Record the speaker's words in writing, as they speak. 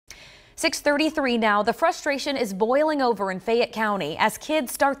6:33 now. The frustration is boiling over in Fayette County as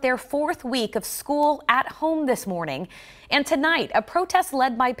kids start their 4th week of school at home this morning. And tonight, a protest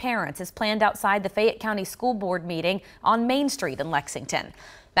led by parents is planned outside the Fayette County School Board meeting on Main Street in Lexington.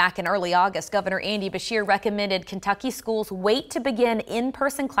 Back in early August, Governor Andy Beshear recommended Kentucky schools wait to begin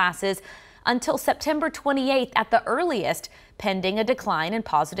in-person classes until September 28th at the earliest, pending a decline in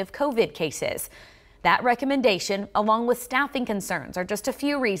positive COVID cases. That recommendation, along with staffing concerns, are just a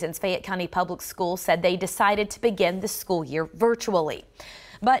few reasons Fayette County Public Schools said they decided to begin the school year virtually.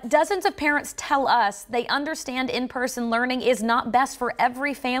 But dozens of parents tell us they understand in-person learning is not best for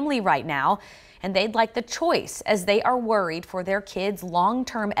every family right now, and they'd like the choice as they are worried for their kids'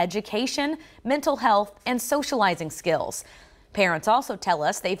 long-term education, mental health, and socializing skills. Parents also tell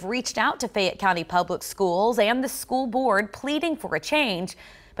us they've reached out to Fayette County Public Schools and the school board pleading for a change,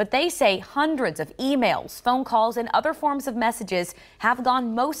 but they say hundreds of emails, phone calls, and other forms of messages have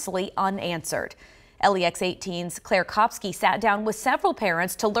gone mostly unanswered. LEX 18's Claire Kopsky sat down with several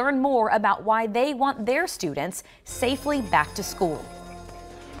parents to learn more about why they want their students safely back to school.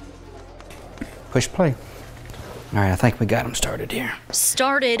 Push play. All right, I think we got them started here.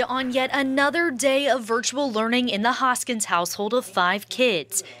 Started on yet another day of virtual learning in the Hoskins household of 5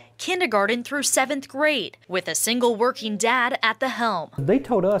 kids, kindergarten through 7th grade, with a single working dad at the helm. They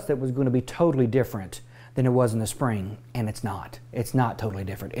told us that it was going to be totally different than it was in the spring, and it's not. It's not totally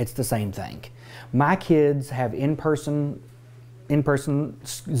different. It's the same thing. My kids have in-person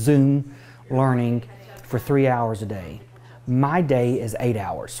Zoom learning for 3 hours a day. My day is 8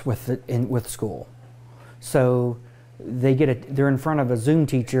 hours with school. So they're in front of a Zoom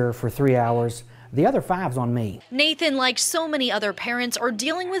teacher for 3 hours. The other 5's on me. Nathan, like so many other parents, are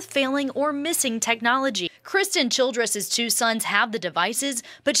dealing with failing or missing technology. Kristen Childress's 2 sons have the devices,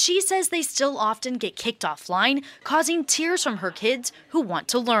 but she says they still often get kicked offline, causing tears from her kids who want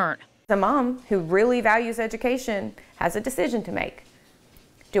to learn. The mom who really values education has a decision to make.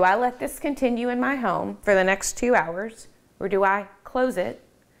 Do I let this continue in my home for the next 2 hours, or do I close it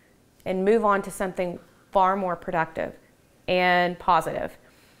and move on to something far more productive and positive?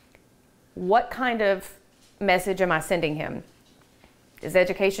 What kind of message am I sending him? Is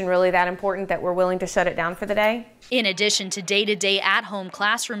education really that important that we're willing to shut it down for the day? In addition to day-to-day at-home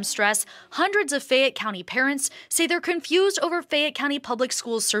classroom stress, hundreds of Fayette County parents say they're confused over Fayette County Public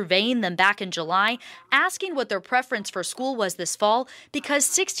Schools surveying them back in July, asking what their preference for school was this fall, because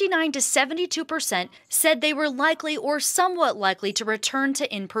 69 to 72% said they were likely or somewhat likely to return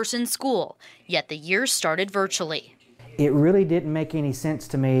to in-person school. Yet the year started virtually. It really didn't make any sense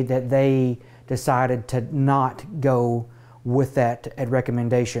to me that they decided to not go with that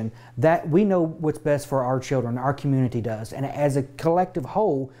recommendation. That we know what's best for our children, our community does, and as a collective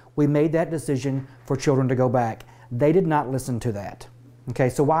whole, we made that decision for children to go back. They did not listen to that. Okay,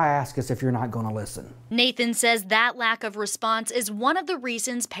 so why ask us if you're not going to listen? Nathan says that lack of response is one of the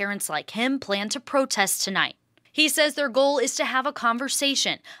reasons parents like him plan to protest tonight. He says their goal is to have a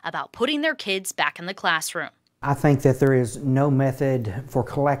conversation about putting their kids back in the classroom. I think that there is no method for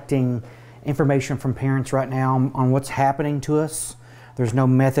collecting information from parents right now on what's happening to us. There's no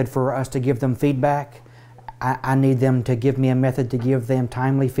method for us to give them feedback. I need them to give me a method to give them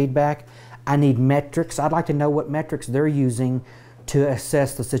timely feedback. I need metrics. I'd like to know what metrics they're using to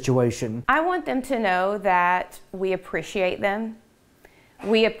assess the situation. I want them to know that we appreciate them.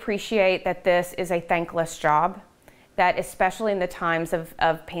 We appreciate that this is a thankless job, that especially in the times of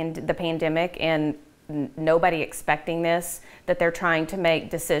the pandemic and nobody expecting this, that they're trying to make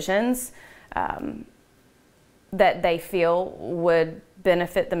decisions that they feel would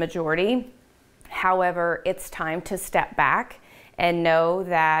benefit the majority. However, it's time to step back and know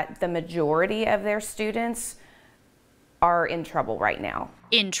that the majority of their students are in trouble right now.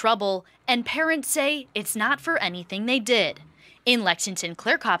 In trouble, and parents say it's not for anything they did. In Lexington,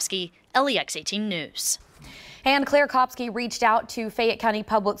 Claire Kopsky, LEX 18 News. And Claire Kopsky reached out to Fayette County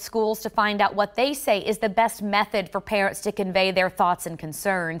Public Schools to find out what they say is the best method for parents to convey their thoughts and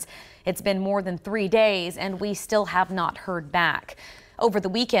concerns. It's been more than 3 days and we still have not heard back. Over the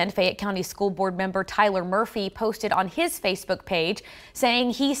weekend, Fayette County School Board member Tyler Murphy posted on his Facebook page saying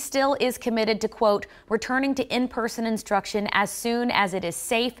he still is committed to, quote, returning to in-person instruction as soon as it is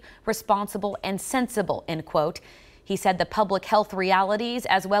safe, responsible, and sensible, end quote. He said the public health realities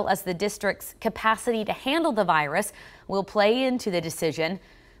as well as the district's capacity to handle the virus will play into the decision.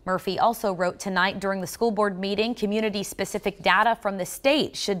 Murphy also wrote tonight during the school board meeting, community-specific data from the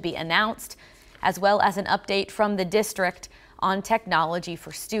state should be announced, as well as an update from the district on technology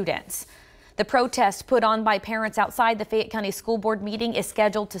for students. The protest put on by parents outside the Fayette County School Board meeting is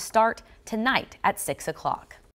scheduled to start tonight at 6 o'clock.